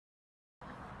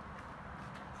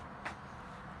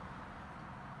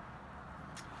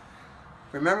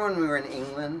Remember when we were in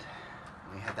England?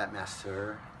 We had that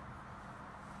masseur?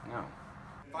 No.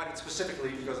 Invited specifically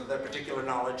because of their particular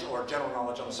knowledge or general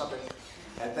knowledge on the subject.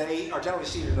 And they are generally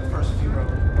seated in the first few rows.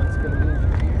 What's going to be in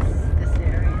here? This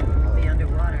area will be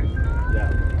underwater.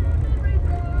 Yeah.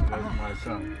 That's my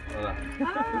son. Voilà.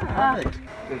 Perfect.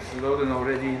 It's loaded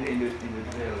already in the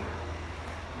tail.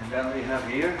 And then we have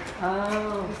here.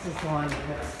 Oh, this is the one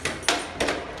that's...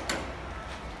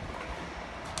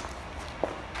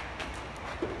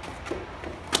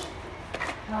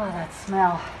 Oh, that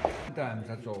smell. Sometimes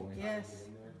that's all. Yes,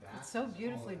 it's so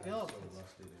beautifully built.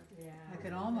 I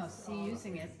could almost see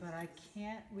using it, but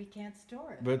we can't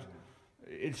store it. But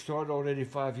it's stored already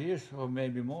 5 years or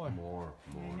maybe more. I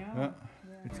know. Yeah.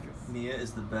 It's good. Mia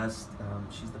is the best.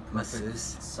 She's the perfect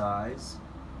size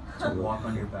to walk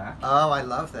on your back. Oh, I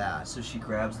love that. So she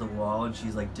grabs the wall and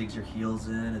she's like digs her heels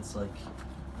in. It's like.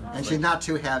 And she's not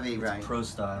too heavy, It's right? pro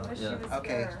style. Yeah.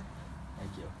 Okay.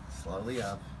 Thank you. Slowly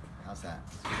up. How's that?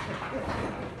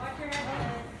 Watch your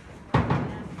head.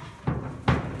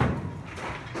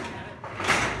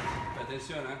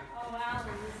 Attention, huh? Oh wow,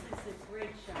 this is a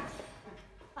great shot.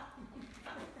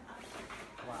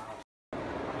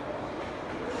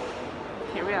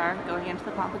 Here we are, going into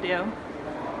the Pompidou.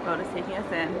 Bona's taking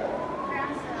us in.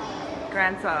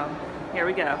 Grand Salle. Here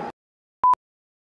we go.